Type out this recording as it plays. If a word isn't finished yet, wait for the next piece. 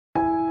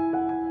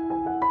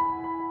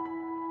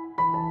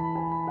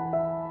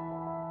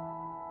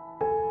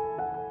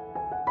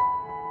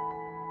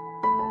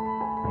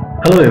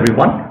Hello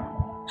everyone.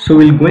 So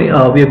we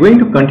are going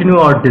to continue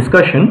our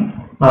discussion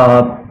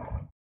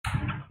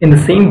in the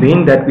same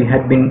vein that we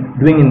had been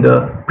doing in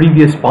the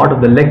previous part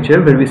of the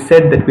lecture, where we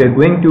said that we are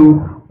going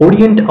to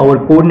orient our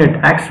coordinate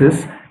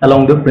axis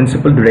along the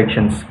principal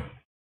directions.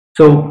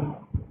 So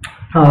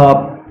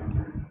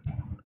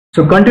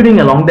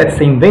continuing along that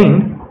same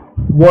vein,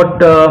 what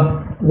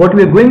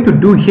we are going to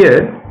do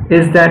here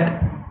is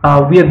that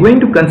we are going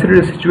to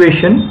consider a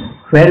situation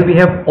where we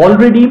have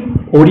already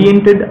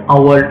oriented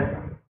our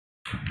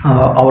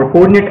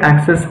coordinate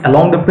axis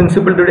along the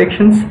principal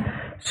directions.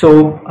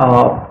 So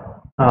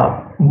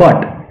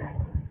but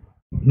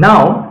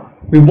now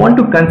we want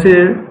to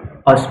consider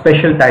a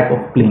special type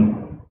of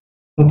plane.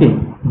 Okay,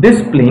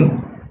 this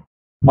plane,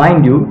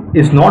 mind you,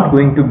 is not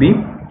going to be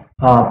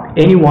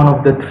any one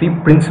of the three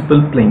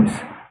principal planes.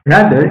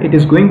 Rather, it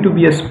is going to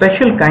be a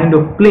special kind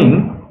of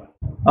plane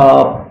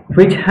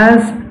which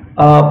has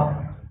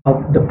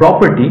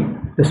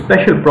the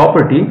special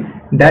property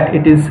that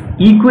it is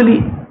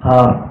equally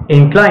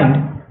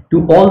inclined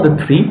to all the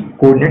three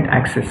coordinate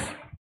axes.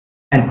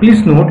 And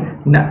please note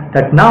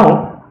that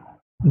now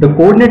the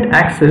coordinate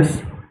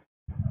axes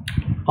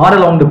are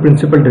along the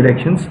principal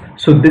directions.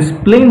 So this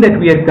plane that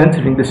we are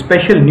considering, the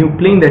special new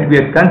plane that we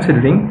are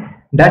considering,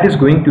 that is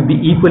going to be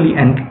equally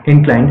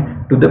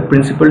inclined to the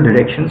principal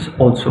directions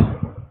also.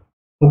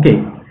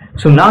 Okay,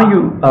 so now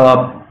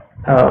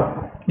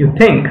you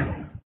think,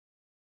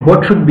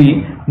 what should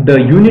be the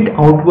unit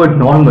outward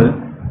normal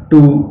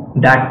to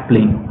that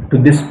plane, to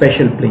this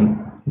special plane?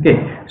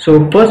 Okay,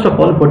 so first of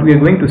all, what we are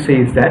going to say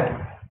is that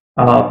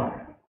so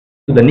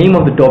the name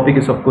of the topic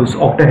is of course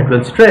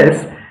octahedral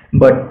stress,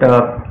 but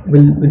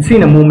we'll see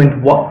in a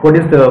moment what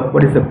is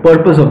the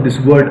purpose of this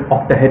word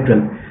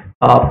octahedral.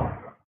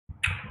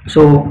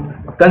 So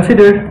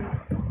consider,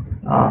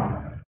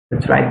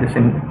 let's write this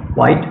in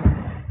white.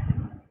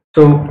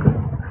 So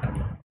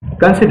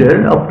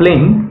consider a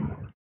plane.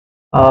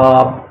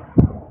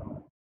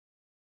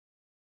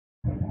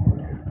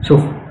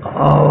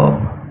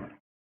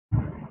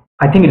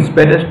 I think it's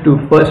better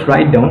to first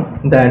write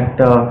down that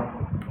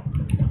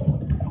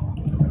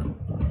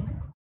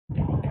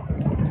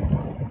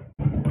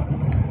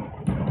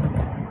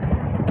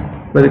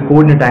where the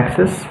coordinate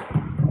axes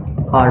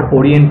are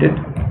oriented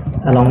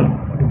along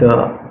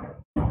the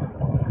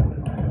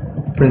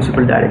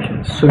principal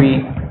directions. So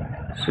we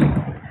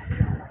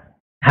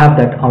have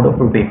that out of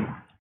our way.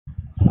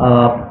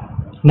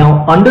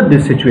 Now, under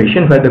this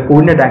situation where the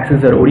coordinate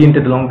axes are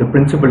oriented along the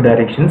principal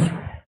directions,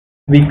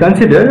 we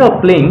consider a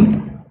plane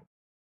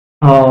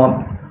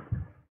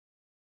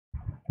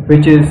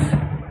which is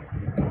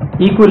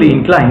equally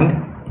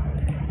inclined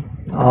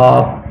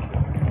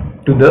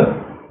to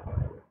the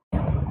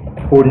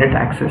coordinate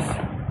axis,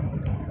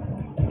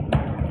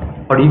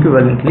 or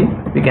equivalently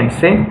we can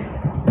say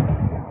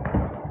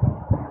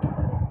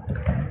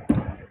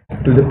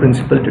to the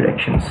principal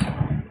directions.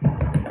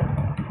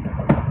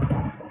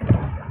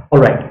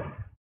 Alright,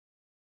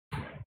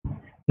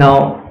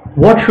 now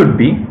what should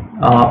be,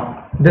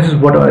 this is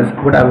what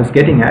I was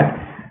getting at,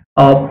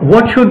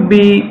 what should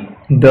be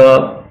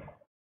the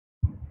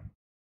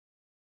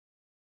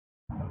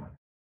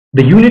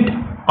unit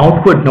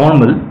outward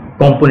normal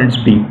components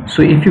be?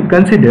 So if you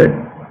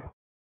consider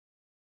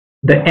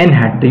the n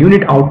hat, the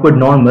unit outward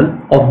normal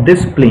of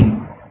this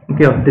plane,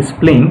 okay, of this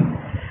plane,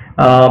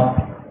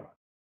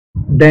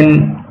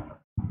 then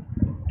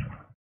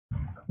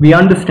we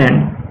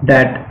understand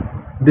that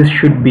this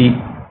should be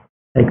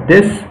like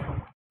this.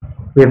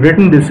 We have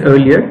written this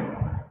earlier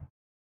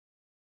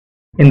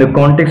in the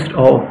context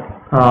of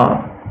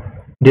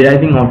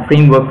deriving our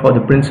framework for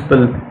the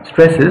principal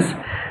stresses.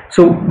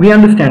 So we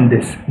understand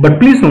this, but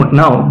please note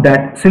now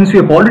that since we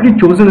have already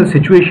chosen a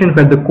situation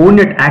where the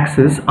coordinate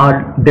axes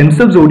are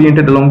themselves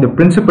oriented along the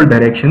principal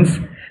directions,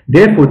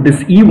 therefore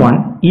this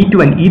E1,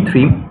 E2 and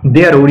E3,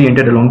 they are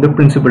oriented along the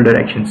principal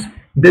directions.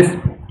 This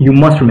you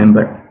must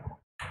remember.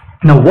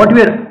 Now what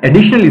we are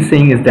additionally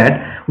saying is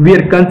that we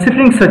are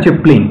considering such a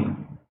plane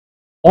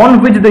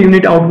on which the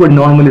unit outward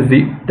normal is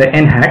the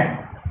n hat.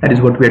 That is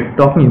what we are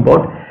talking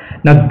about.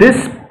 Now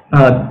this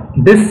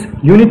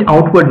unit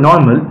outward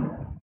normal,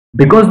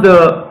 because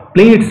the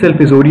plane itself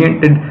is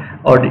oriented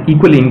or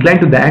equally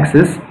inclined to the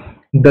axis,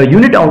 the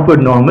unit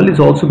outward normal is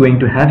also going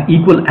to have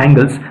equal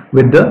angles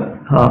with the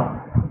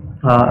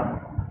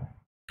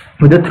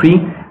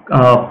three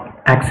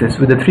axes,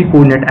 with the three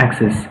coordinate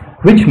axes,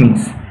 which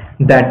means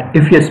that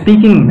if we are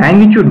speaking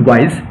magnitude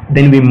wise,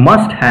 then we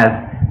must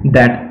have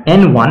that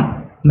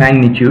n1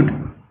 magnitude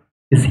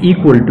is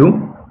equal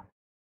to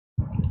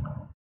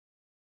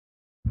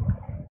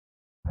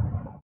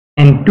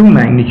n2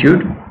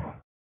 magnitude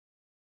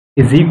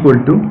is equal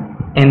to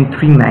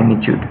n3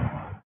 magnitude.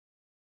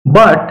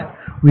 But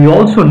we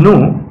also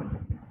know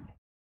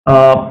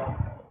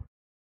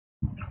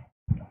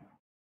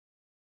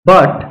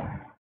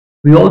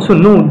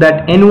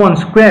that n1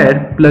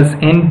 square plus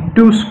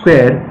n2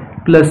 square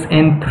plus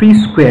n3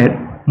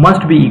 square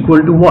must be equal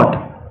to what?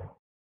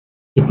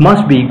 It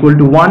must be equal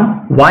to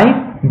 1.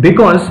 Why?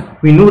 Because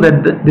we know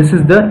that this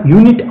is the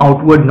unit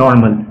outward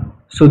normal.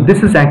 So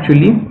this is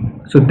actually,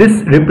 so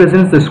this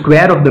represents the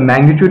square of the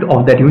magnitude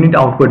of that unit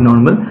outward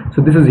normal.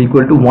 So this is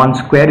equal to 1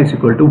 square is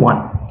equal to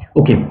 1.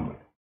 Okay.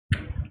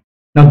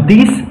 Now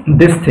this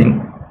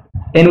thing,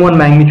 n1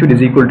 magnitude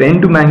is equal to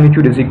n2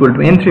 magnitude is equal to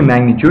n3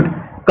 magnitude,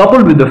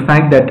 coupled with the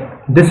fact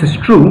that this is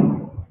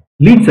true,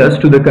 leads us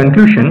to the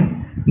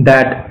conclusion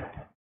that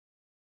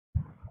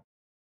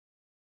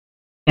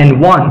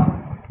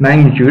n1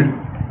 magnitude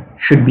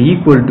should be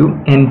equal to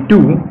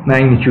n2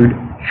 magnitude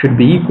should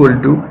be equal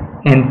to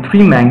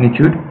n3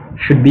 magnitude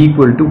should be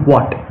equal to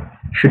what?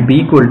 Should be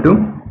equal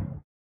to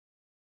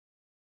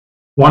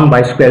 1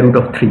 by square root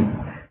of 3.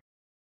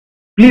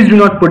 Please do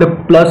not put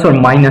a plus or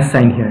minus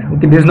sign here.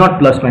 Okay, this is not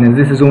plus minus,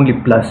 this is only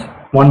plus.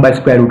 1 by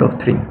square root of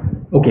 3.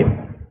 Okay.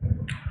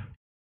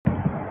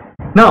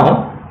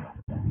 Now,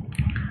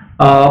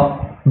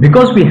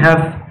 because we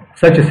have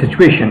such a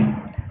situation,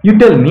 you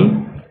tell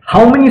me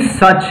how many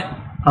such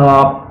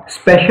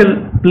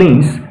special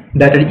planes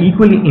that are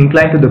equally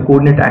inclined to the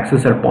coordinate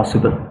axis are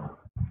possible.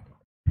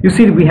 You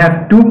see, we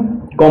have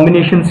two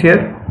combinations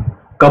here,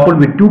 coupled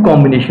with two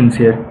combinations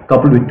here,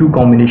 coupled with two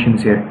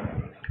combinations here.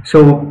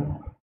 So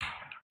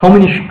how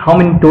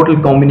many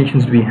total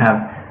combinations do we have?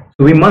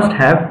 So we must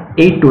have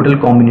 8 total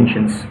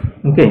combinations.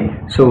 Okay,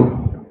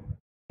 so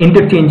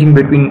interchanging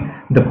between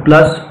the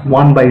plus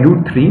 1 by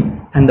root 3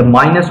 and the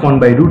minus 1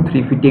 by root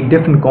 3, if we take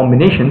different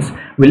combinations,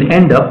 we'll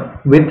end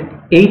up with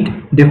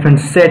 8 different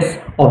sets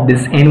of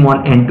this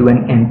n1, n2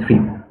 and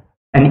n3,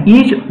 and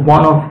each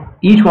one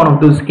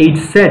of those 8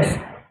 sets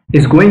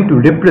is going to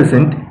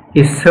represent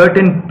a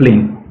certain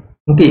plane.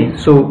 Okay,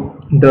 so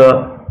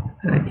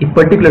a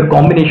particular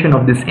combination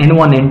of this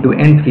n1, n2,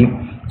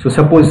 n3. So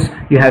suppose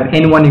you have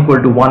n1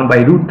 equal to 1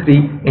 by root 3,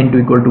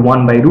 n2 equal to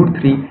 1 by root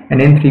 3,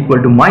 and n3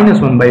 equal to minus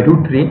 1 by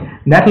root 3.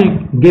 That will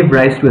give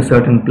rise to a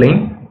certain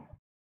plane.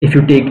 If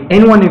you take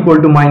n1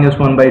 equal to minus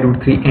 1 by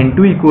root 3,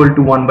 n2 equal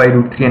to 1 by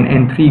root 3, and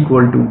n3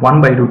 equal to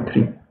 1 by root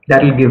 3,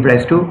 that will give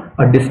rise to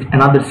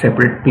another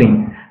separate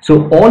plane.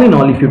 So all in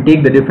all, if you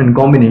take the different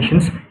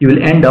combinations, you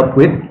will end up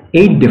with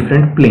 8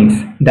 different planes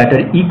that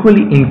are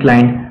equally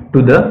inclined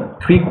to the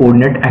 3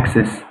 coordinate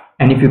axis.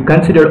 And if you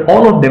consider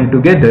all of them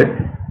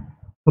together,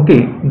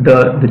 okay,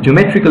 the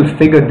geometrical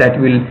figure that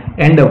we'll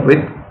end up with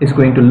is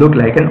going to look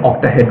like an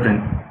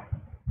octahedron.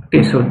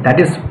 Okay, so that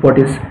is what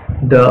is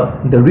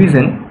the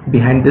reason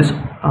behind this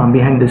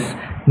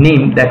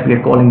name that we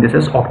are calling this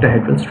as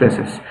octahedral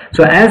stresses.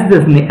 So as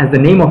the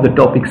name of the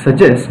topic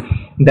suggests,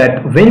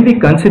 that when we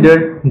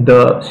consider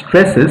the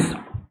stresses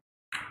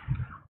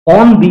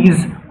on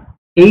these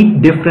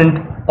 8 different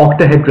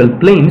octahedral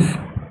planes,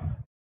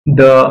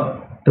 the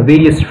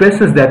various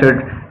stresses that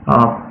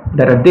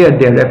are there,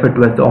 they are referred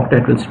to as the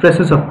octahedral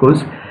stresses, of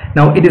course.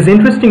 Now it is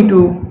interesting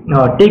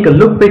to take a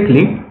look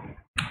quickly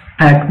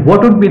at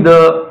what would be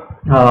the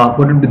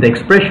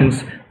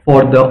expressions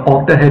for the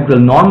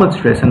octahedral normal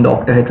stress and the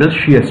octahedral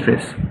shear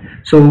stress.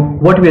 So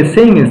what we are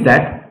saying is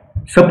that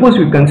suppose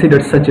you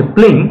consider such a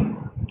plane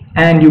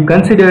and you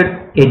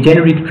consider a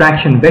generic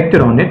traction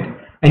vector on it,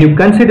 and you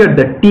consider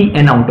the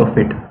Tn out of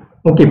it.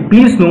 Okay,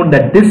 please note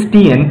that this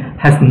Tn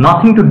has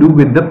nothing to do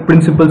with the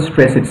principal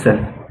stress itself.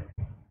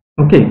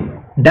 Okay,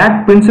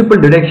 that principal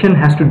direction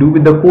has to do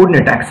with the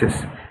coordinate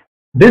axis.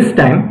 This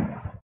time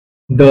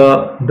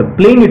the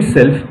plane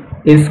itself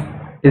is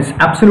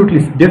absolutely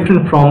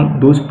different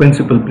from those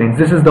principal planes.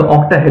 This is the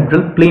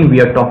octahedral plane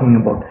we are talking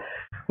about.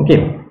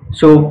 Okay,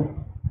 so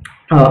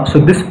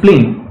this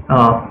plane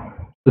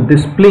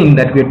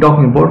that we are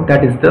talking about,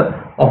 that is the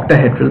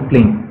octahedral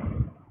plane.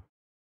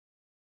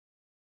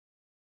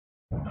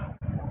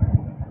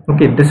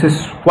 Okay, this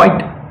is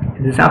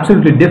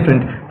absolutely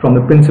different from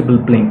the principal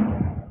plane.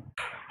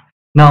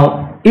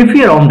 Now if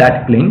we are on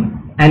that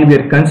plane and we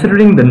are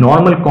considering the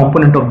normal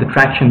component of the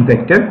traction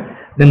vector,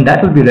 then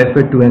that will be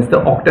referred to as the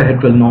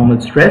octahedral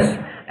normal stress,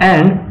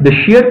 and the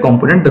shear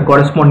component, the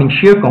corresponding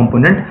shear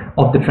component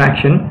of the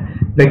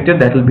traction vector,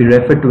 that will be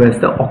referred to as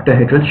the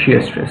octahedral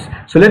shear stress.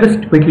 So let us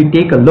quickly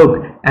take a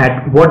look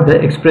at what the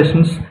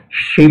expressions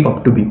shape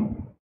up to be.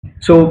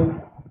 So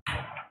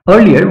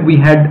earlier we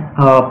had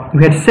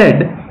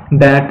said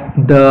that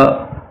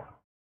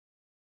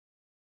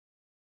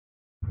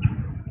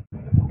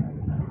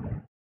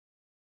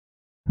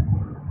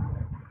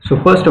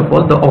so first of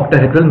all, the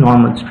octahedral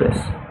normal stress.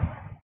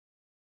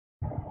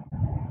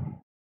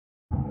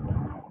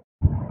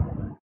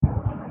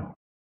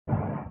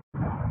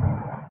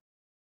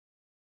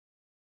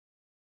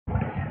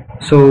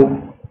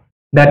 So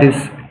that is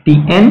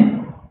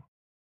Tn,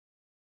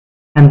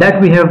 and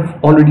that we have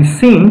already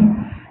seen.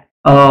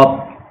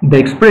 The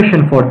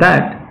expression for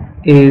that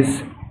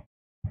is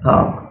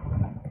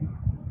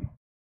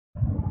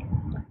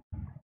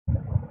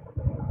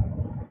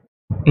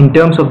in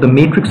terms of the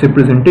matrix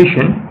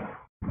representation.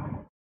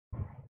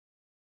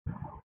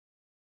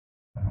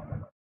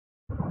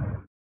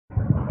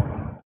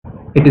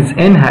 It is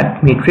n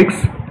hat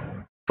matrix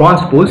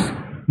transpose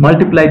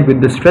multiplied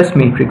with the stress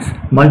matrix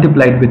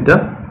multiplied with the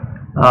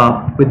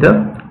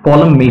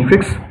column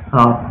matrix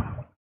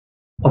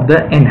of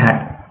the n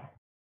hat.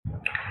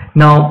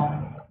 Now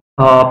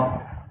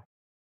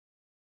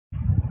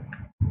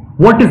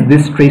what is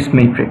this trace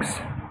matrix?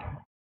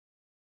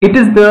 It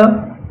is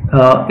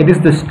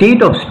the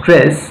state of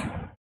stress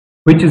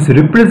which is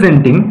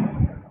representing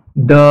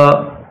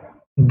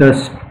the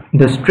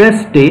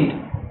stress state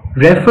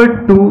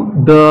referred to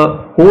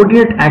the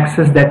coordinate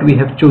axis that we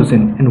have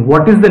chosen. And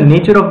what is the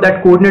nature of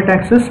that coordinate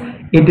axis?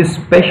 It is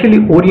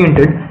specially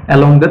oriented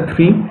along the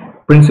three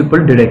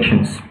principal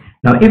directions.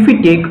 Now if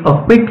we take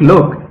a quick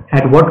look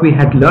at what we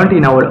had learned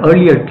in our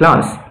earlier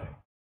class,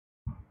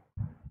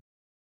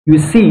 you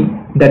see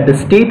that the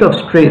state of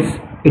stress,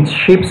 it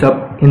shapes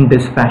up in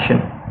this fashion.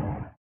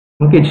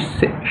 Okay,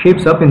 it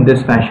shapes up in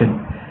this fashion.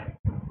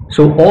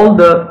 So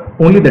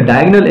only the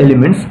diagonal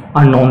elements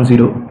are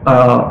non-zero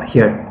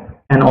here,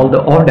 and all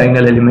the off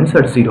diagonal elements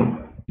are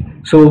 0.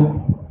 So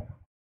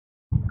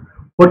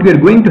what we are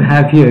going to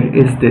have here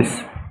is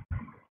this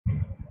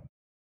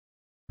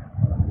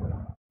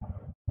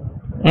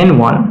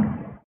n1,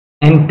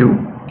 n2,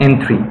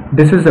 n3.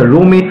 This is a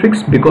row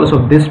matrix because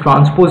of this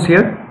transpose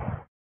here,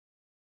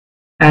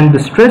 and the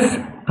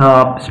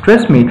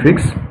stress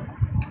matrix,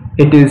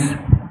 it is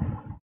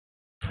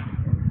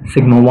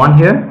sigma 1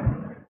 here,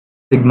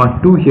 sigma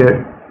 2 here,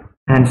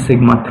 and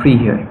sigma 3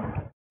 here.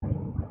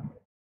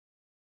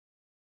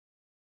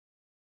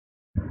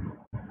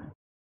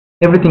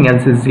 Everything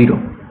else is 0.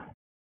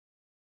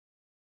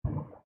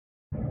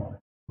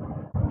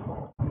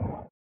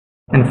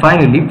 And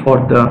finally, for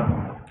the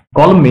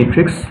column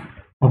matrix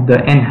of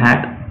the n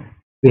hat,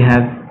 we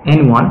have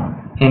n1,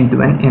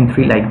 n2, and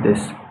n3 like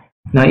this.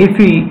 Now if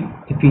we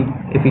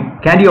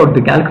carry out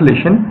the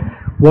calculation,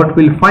 what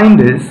we'll find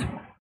is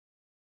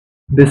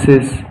this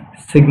is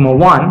sigma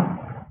 1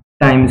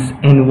 times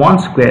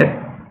n1 square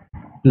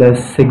plus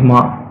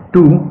sigma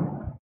 2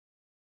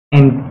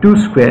 n2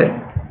 square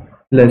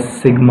plus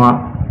sigma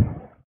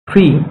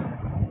 3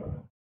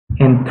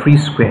 n3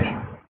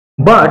 square.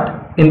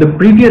 But in the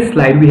previous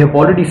slide we have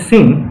already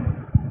seen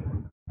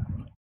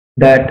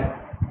that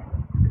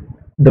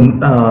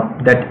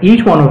that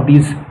each one of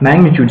these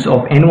magnitudes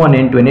of n1,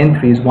 n2, and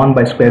n3 is 1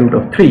 by square root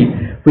of 3,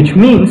 which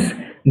means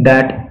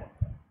that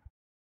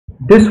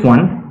this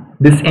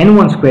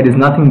n1 square is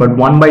nothing but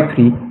 1 by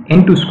 3,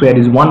 n2 square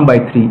is 1 by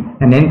 3,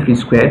 and n3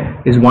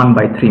 square is 1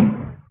 by 3.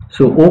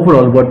 So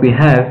overall what we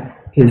have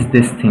is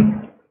this thing.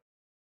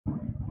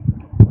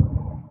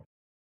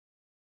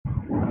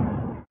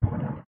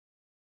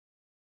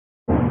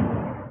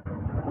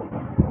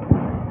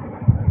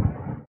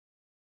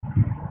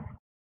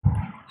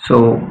 So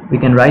we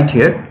can write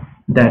here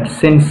that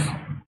since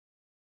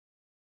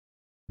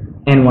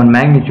n1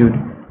 magnitude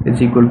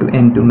is equal to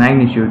n2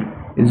 magnitude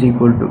is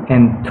equal to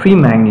n3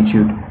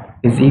 magnitude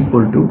is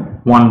equal to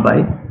 1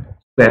 by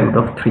square root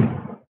of 3.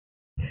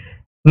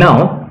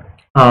 Now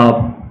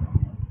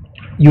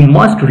you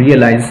must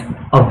realize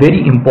a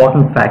very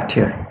important fact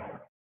here.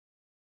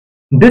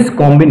 This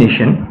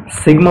combination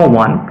sigma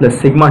 1 plus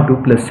sigma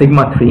 2 plus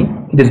sigma 3,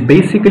 it is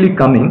basically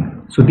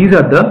coming, so these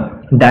are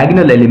the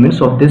diagonal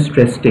elements of this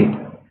stress state.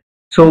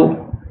 So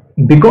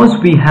because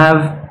we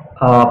have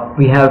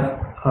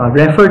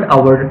referred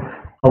our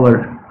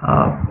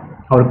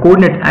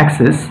coordinate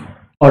axis,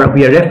 or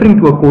we are referring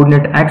to a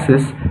coordinate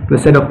axis, to a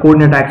set of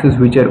coordinate axes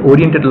which are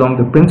oriented along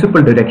the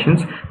principal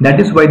directions,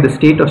 that is why the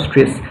state of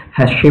stress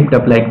has shaped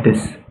up like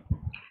this.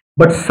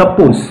 But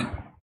suppose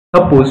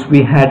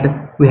we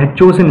had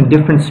chosen a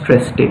different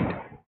stress state,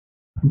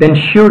 then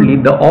surely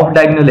the off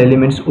diagonal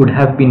elements would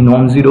have been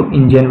non-zero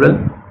in general.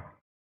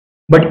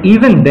 But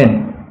even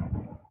then,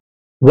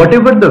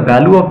 whatever the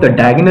value of the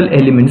diagonal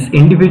elements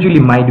individually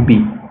might be,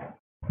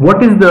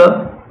 what is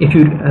the, if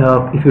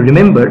you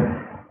remember,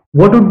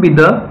 what would be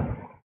the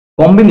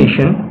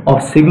combination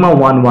of sigma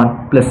 1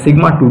 1 plus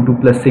sigma 2 2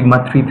 plus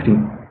sigma 3 3?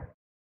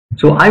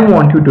 So I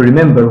want you to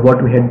remember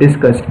what we had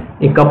discussed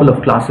a couple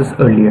of classes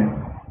earlier.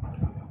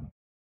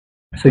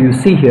 So you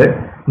see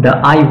here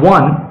the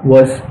I1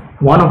 was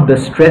one of the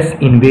stress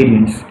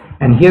invariants,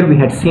 and here we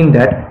had seen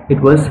that it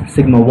was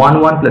sigma 1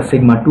 1 plus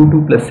sigma 2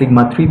 2 plus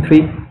sigma 3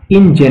 3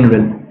 in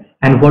general,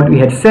 and what we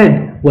had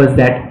said was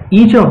that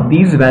each of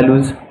these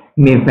values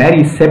may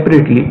vary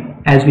separately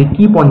as we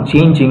keep on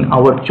changing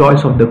our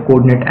choice of the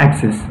coordinate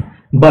axis,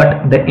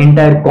 but the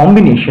entire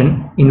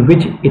combination in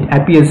which it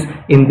appears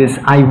in this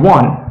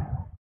I1,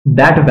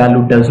 that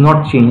value does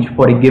not change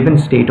for a given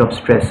state of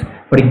stress,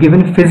 for a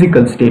given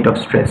physical state of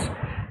stress.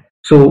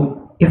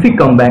 So if we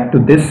come back to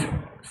this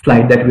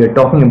slide that we are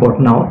talking about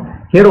now,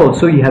 here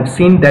also you have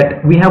seen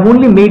that we have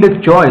only made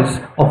a choice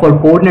of our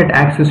coordinate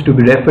axis to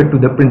be referred to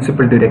the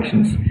principal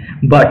directions,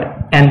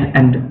 but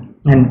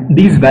and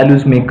these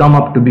values may come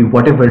up to be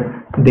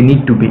whatever they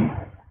need to be,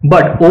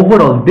 but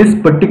overall this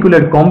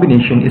particular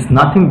combination is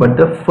nothing but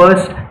the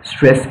first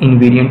stress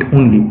invariant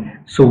only.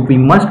 So we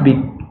must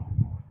be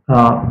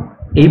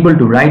able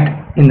to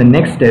write in the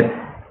next step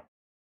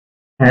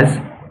as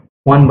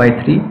 1 by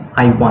 3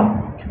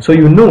 I1. So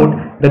you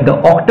note that the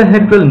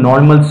octahedral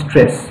normal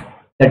stress,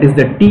 that is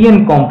the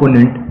Tn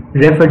component,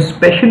 referred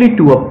specially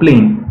to a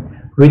plane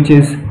which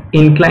is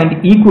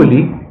inclined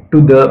equally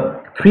to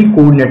the three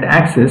coordinate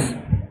axes,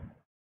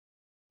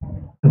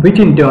 which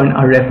in turn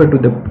are referred to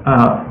the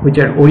which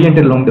are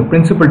oriented along the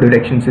principal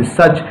directions, is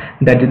such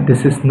that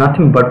this is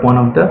nothing but one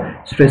of the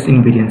stress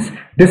invariants.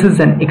 This is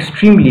an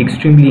extremely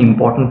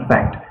important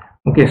fact.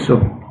 Okay, so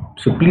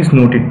please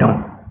note it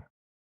down.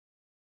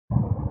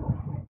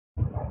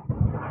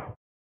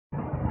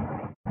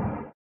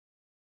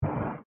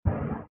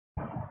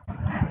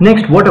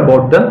 Next, what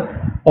about the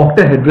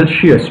octahedral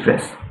shear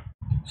stress?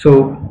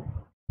 So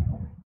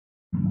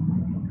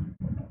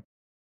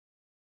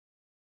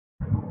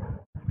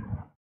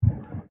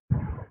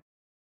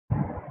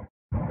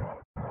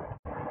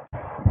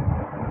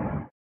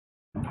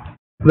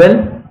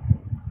well,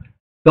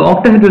 the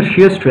octahedral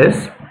shear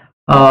stress,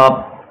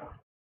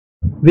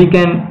 we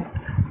can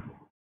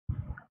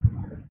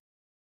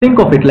think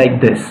of it like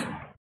this.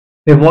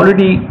 We have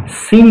already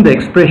seen the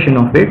expression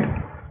of it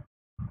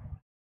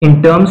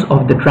in terms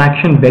of the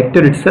traction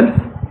vector itself.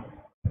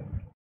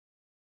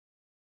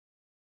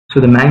 So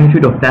the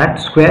magnitude of that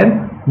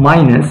square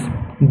minus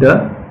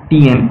the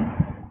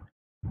Tn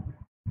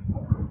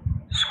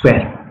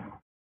square.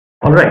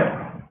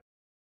 Alright.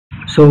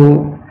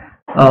 So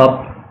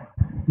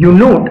you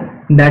note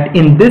that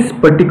in this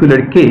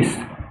particular case,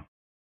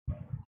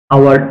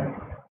 our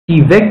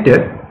T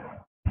vector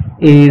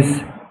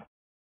is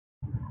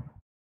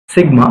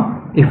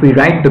sigma. If we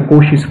write the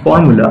Cauchy's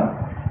formula,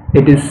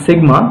 it is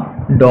sigma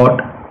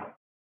dot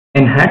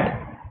n hat,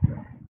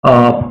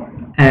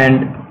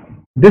 and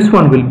this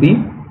one will be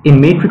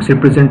in matrix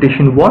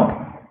representation what?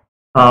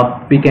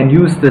 We can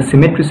use the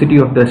symmetricity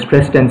of the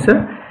stress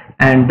tensor,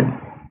 and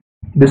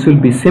this will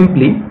be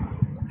simply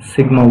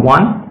sigma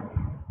 1,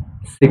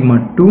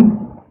 sigma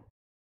 2,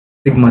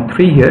 sigma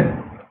 3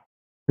 here,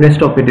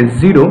 rest of it is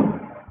 0,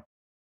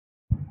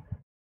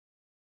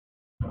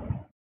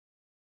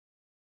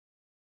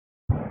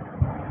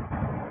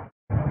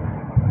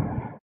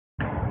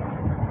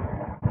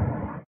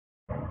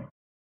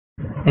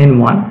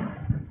 n1,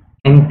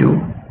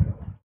 n2,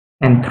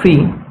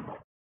 n3.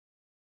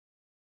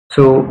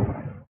 So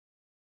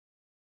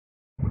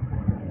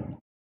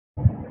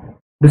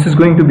this is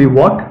going to be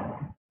what?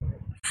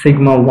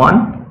 Sigma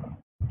 1,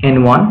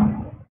 n1,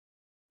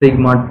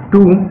 sigma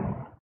 2,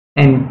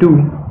 n2,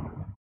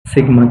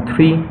 sigma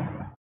 3,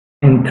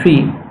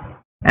 n3,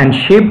 and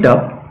shaped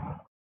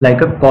up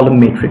like a column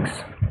matrix.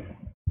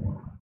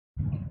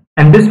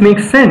 And this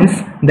makes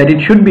sense that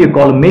it should be a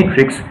column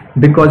matrix,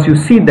 because you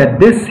see that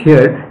this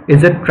here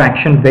is a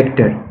traction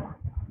vector.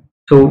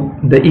 So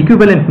the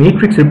equivalent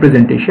matrix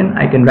representation,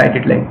 I can write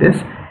it like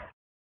this.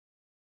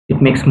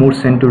 It makes more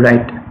sense to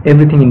write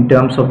everything in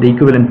terms of the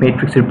equivalent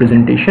matrix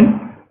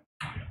representation.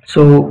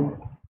 So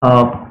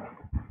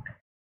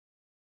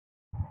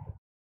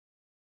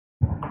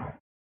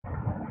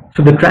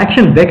the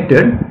traction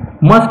vector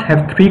must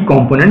have three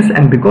components,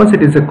 and because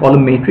it is a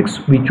column matrix,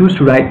 we choose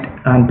to write,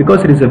 and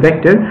because it is a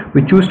vector,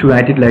 we choose to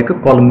write it like a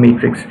column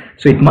matrix.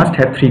 So it must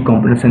have three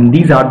components, and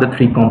these are the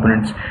three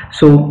components.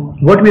 So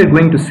what we are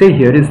going to say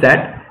here is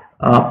that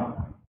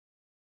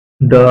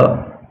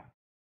the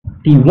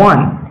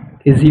T1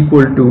 is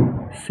equal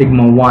to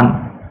sigma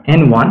 1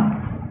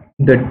 n1,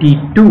 the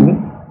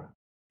T2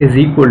 is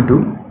equal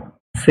to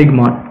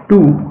sigma 2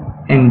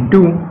 n2,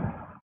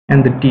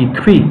 and the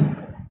T3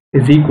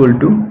 is equal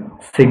to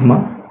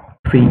sigma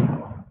 3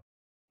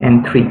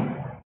 and 3.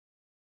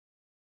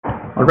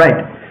 All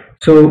right.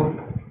 So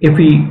if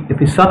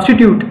we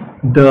substitute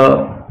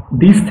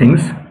these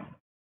things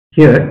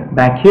here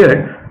back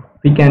here,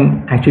 we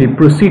can actually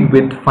proceed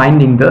with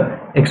finding the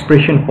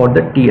expression for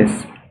the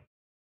TS.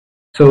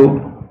 So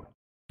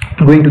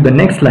going to the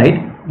next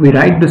slide, we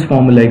write this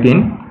formula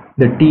again.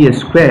 The TS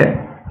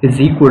square is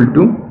equal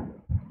to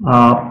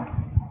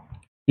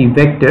T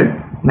vector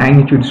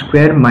magnitude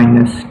square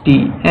minus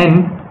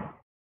Tn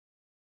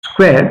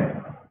square.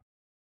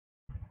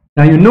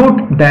 Now you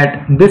note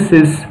that this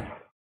is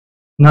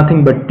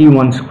nothing but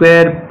T1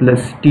 square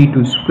plus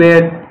T2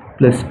 square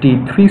plus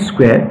T3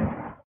 square.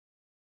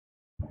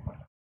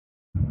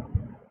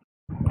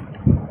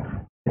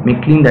 Let me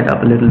clean that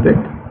up a little bit.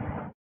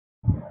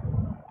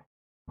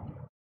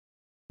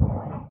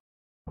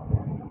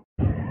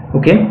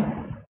 Okay,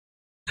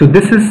 so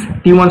this is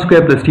T1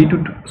 square plus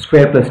T2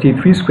 square plus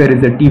T3 square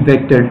is the T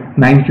vector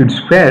magnitude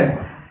square,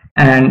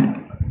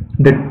 and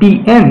the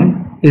Tn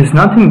is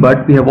nothing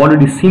but, we have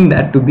already seen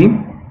that to be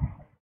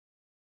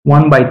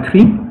 1 by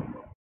 3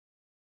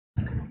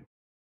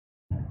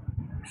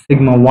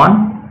 sigma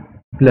 1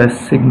 plus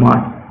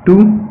sigma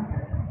 2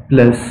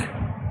 plus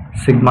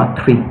sigma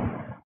 3.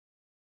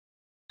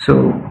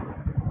 So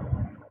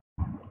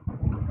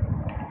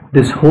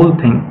this whole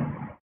thing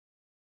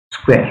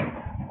square,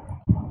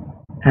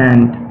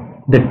 and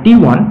the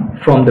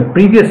T1 from the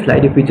previous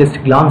slide, if we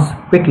just glance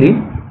quickly,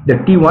 the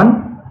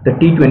T1, the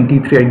T2 and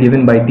T3 are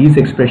given by these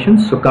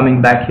expressions. So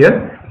coming back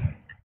here,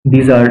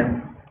 these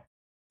are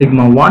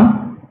sigma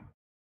 1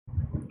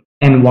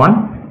 n1,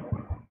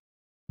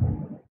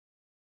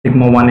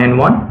 sigma 1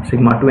 n1,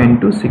 sigma 2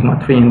 n2,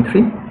 sigma 3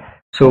 n3.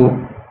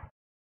 So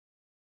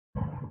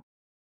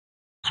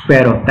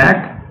square of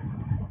that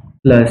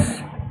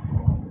plus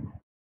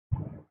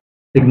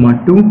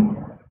sigma 2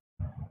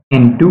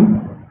 n2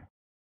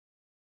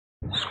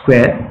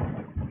 square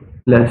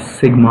plus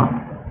sigma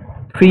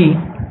 3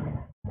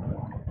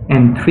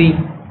 n3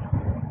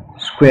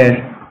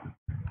 square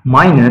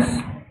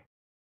minus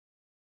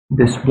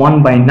this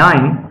 1 by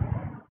 9.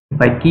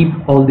 If I keep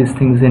all these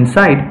things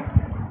inside,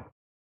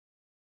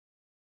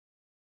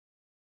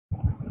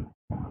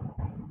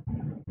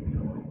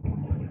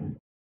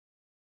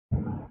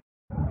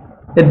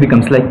 it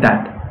becomes like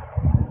that.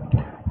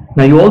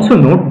 Now you also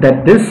note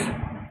that this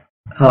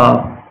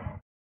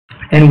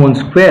n1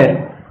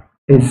 square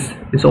is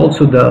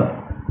also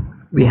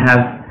we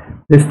have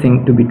this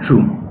thing to be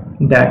true,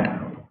 that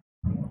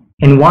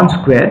n1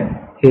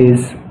 square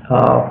is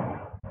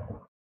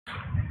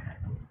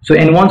so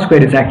n1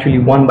 square is actually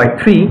 1 by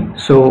 3,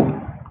 so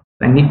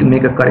I need to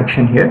make a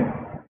correction here.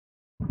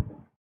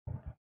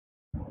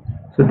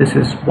 So this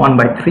is 1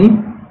 by 3,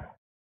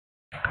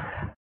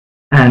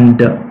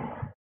 and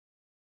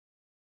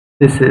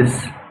this is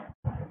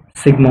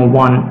sigma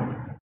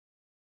 1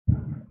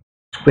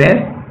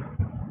 square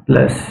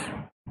plus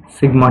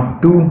sigma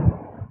 2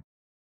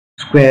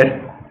 square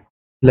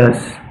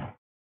plus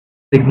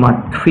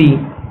sigma 3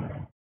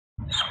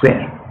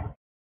 square.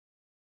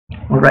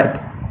 Alright,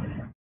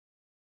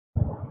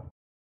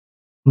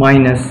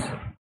 minus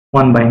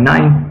 1 by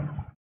 9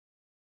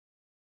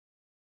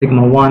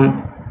 sigma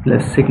 1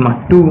 plus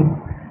sigma 2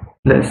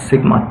 plus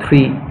sigma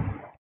 3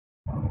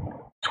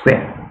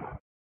 square.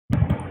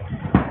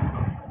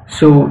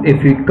 So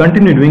if we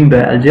continue doing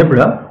the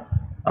algebra,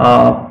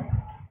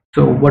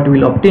 so what we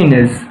will obtain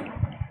is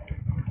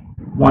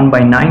 1 by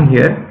 9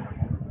 here,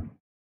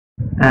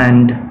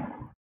 and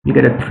we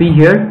get a 3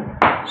 here,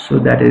 so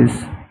that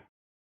is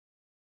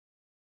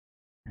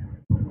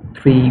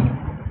 3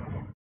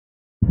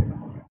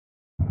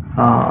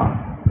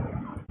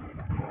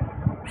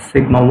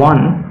 sigma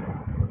 1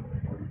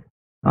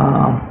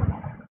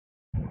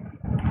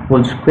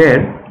 whole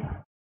square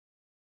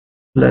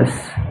plus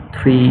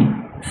 3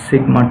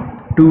 sigma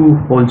 2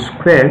 whole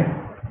square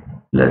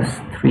plus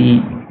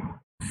 3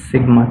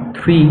 sigma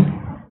 3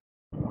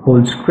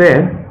 whole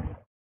square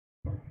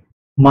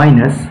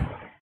minus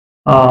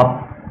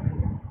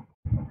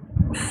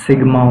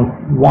sigma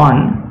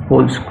 1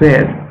 whole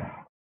square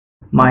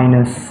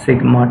minus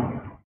sigma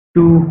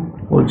 2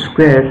 whole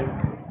square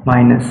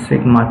minus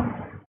sigma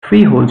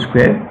 3 whole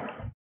square,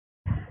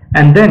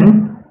 and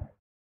then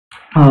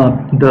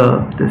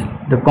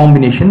the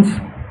combinations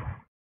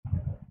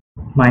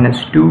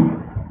minus 2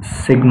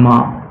 sigma,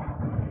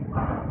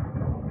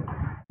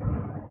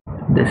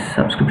 this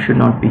subscript should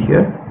not be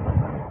here,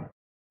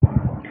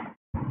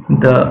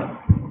 the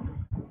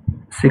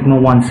sigma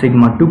 1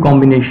 sigma 2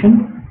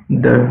 combination,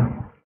 the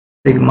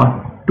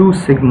sigma 2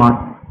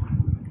 sigma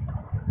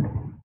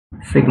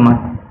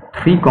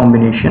 3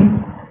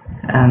 combination,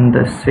 and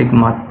the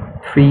sigma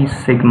 3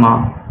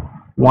 sigma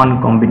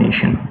 1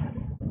 combination.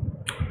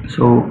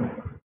 So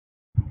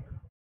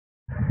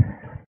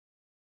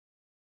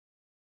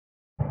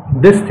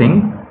this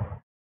thing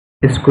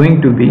is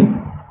going to be,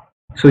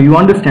 so you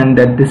understand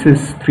that this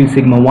is 3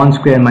 sigma 1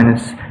 square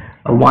minus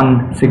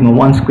 1 sigma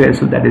 1 square,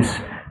 so that is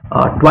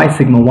twice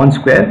sigma 1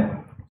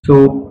 square.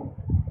 So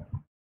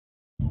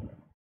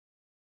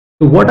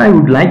what I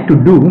would like to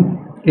do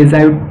is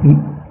I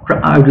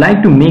would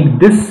like to make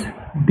these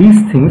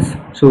things.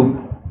 So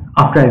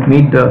after I've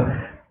made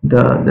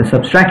the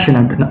subtraction,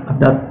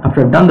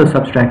 after I've done the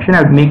subtraction,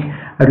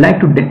 I'd like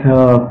to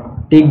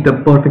take the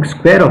perfect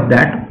square of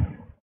that.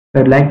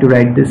 I'd like to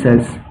write this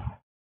as,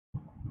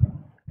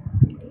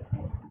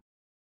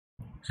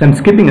 so I'm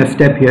skipping a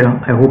step here,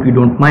 I hope you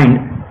don't mind,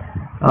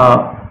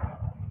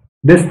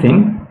 this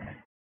thing,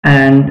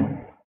 and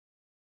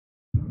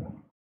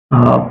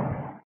of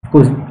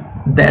course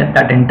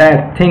that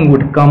entire thing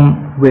would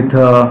come with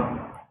a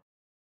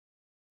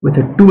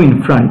 2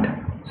 in front.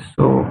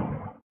 So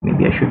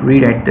maybe I should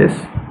rewrite this.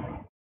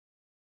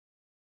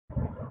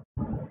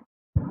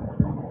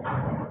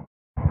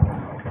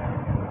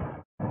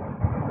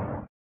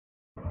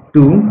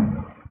 Two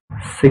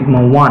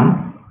sigma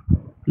 1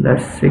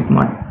 plus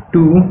sigma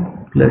 2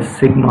 plus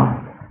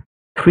sigma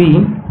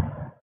 3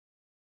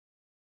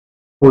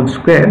 whole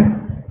square.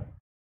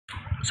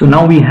 So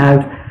now we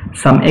have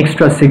some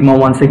extra sigma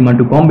 1 sigma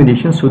 2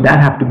 combinations, so that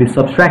have to be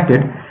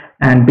subtracted,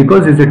 and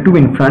because there's a 2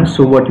 in front,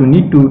 so what you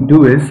need to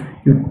do is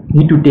you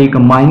need to take a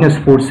minus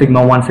 4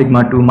 sigma 1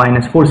 sigma 2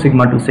 minus 4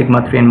 sigma 2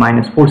 sigma 3 and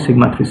minus 4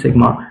 sigma 3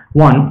 sigma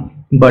 1,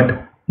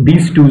 but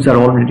these 2's are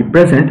already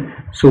present.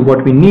 So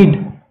what we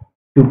need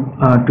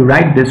to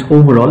write this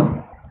overall,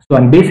 so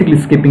I'm basically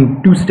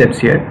skipping 2 steps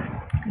here,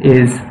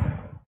 is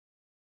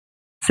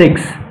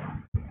 6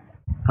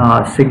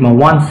 sigma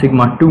 1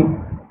 sigma 2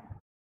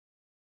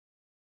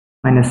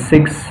 minus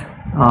 6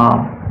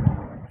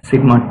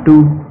 sigma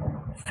 2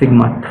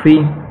 sigma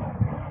 3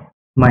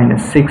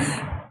 minus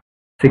 6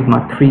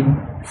 sigma 3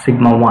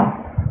 sigma 1.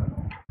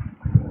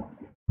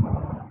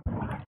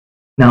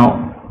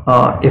 Now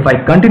if I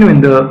continue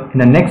in the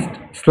next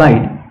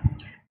slide,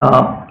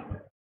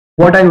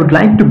 what I would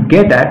like to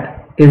get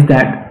at is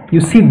that you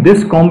see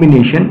this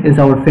combination is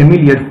our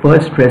familiar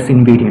first stress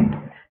invariant.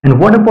 And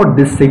what about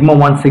this sigma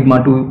 1,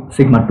 sigma 2,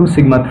 sigma 2,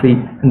 sigma 3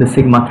 and the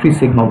sigma 3,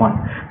 sigma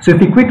 1? So if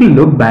we quickly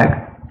look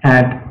back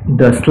at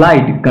the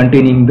slide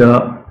containing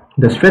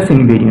the stress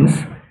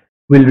invariance,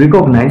 we'll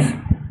recognize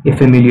a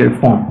familiar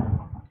form.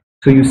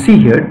 So you see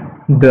here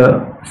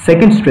the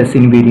second stress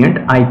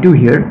invariant I2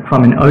 here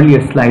from an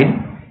earlier slide.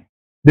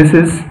 This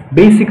is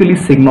basically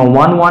sigma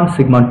 1 1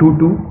 sigma 2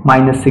 2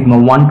 minus sigma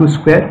 1 2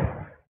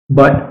 square,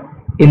 but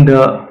in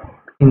the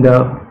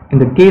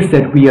case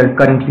that we are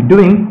currently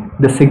doing,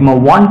 the sigma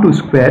 1 2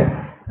 square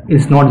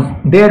is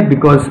not there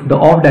because the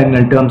off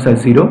diagonal terms are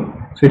 0.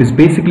 So it is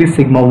basically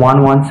sigma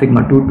 1 1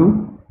 sigma 2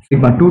 2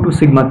 sigma 2 2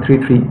 sigma 3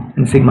 3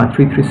 and sigma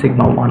 3 3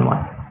 sigma 1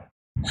 1.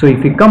 So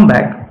if we come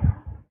back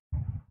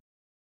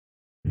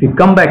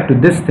to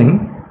this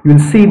thing, you will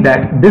see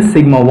that this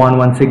sigma 1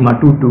 1 sigma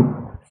 2 2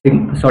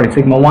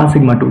 sigma 1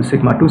 sigma 2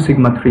 sigma 2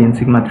 sigma 3 and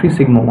sigma 3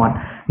 sigma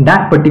 1,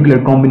 that particular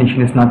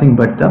combination is nothing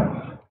but the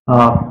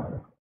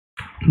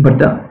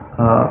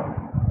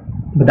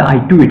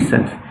I2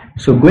 itself.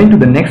 So going to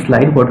the next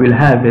slide, what we'll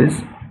have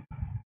is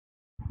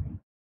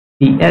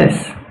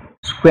Ts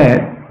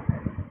square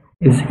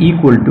is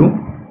equal to,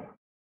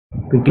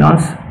 we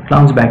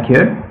glance back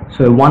here,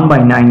 so a 1 by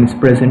 9 is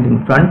present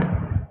in front.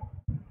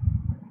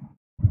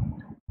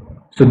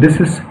 So this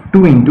is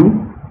 2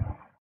 into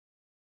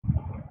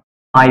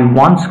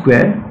I1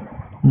 square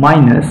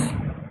minus,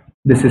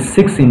 this is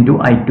 6 into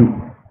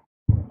I2.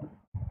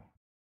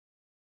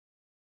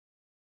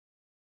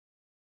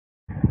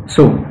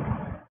 So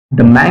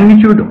the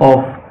magnitude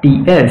of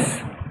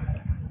Ts,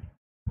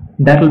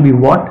 that will be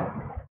what?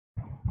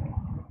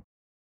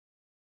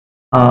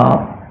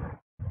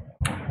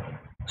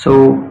 So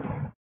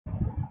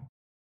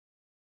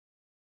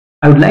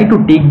I would like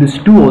to take this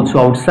 2 also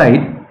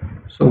outside.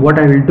 So what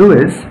I will do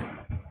is,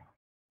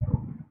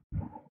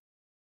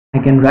 I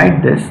can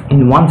write this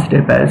in one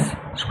step as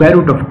square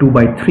root of 2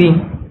 by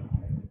 3,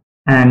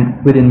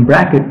 and within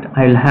bracket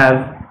I will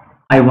have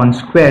I1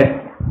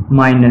 square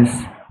minus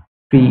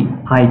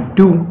 3I2,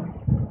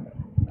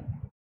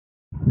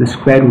 the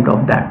square root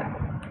of that.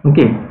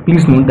 Okay,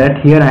 please note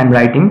that here I am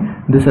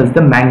writing this as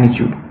the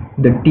magnitude,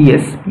 the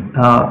Ts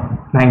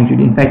magnitude.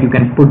 In fact, you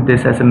can put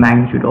this as a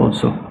magnitude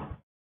also.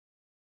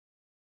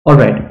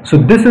 Alright, so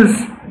this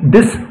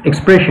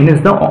expression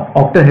is the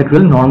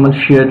octahedral normal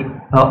shear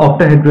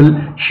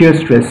octahedral shear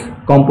stress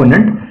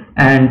component,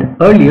 and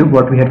earlier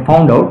what we had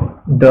found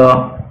out,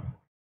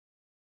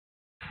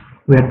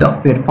 we had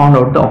found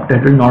out the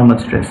octahedral normal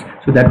stress.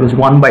 So that was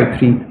 1 by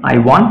 3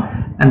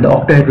 I1, and the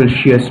octahedral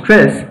shear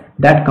stress,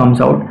 that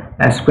comes out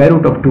as square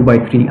root of 2 by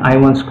 3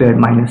 I1 squared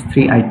minus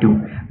 3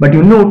 I2. But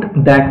you note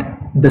that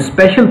the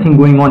special thing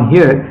going on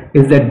here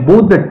is that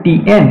both the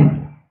Tn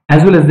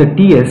as well as the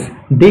Ts,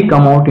 they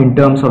come out in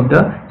terms of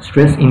the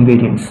stress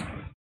invariance.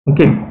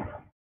 Okay,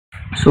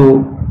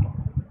 so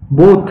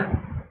both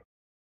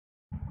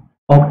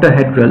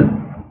octahedral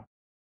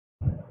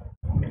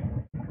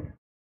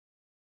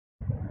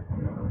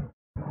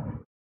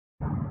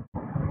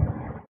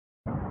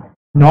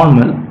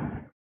normal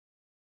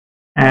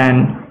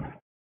and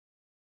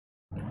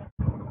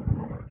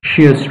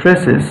shear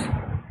stresses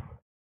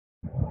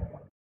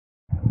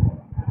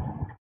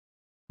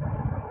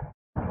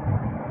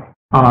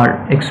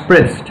are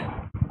expressed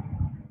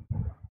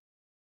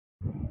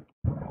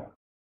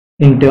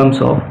in terms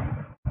of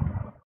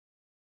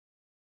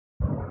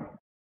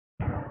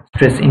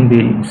stress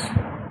invariance.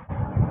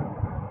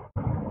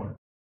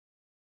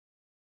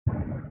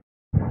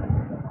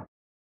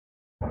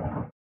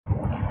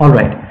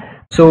 Alright,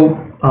 so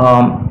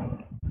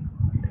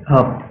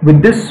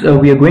with this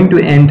we are going to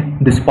end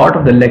this part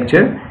of the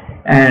lecture,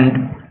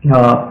 and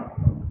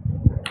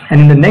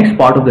in the next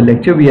part of the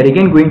lecture we are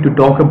again going to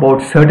talk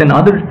about certain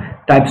other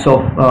types of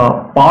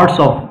parts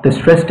of the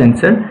stress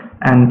tensor,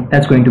 and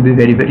that's going to be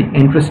very, very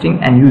interesting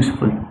and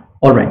useful.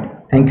 Alright,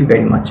 thank you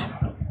very much.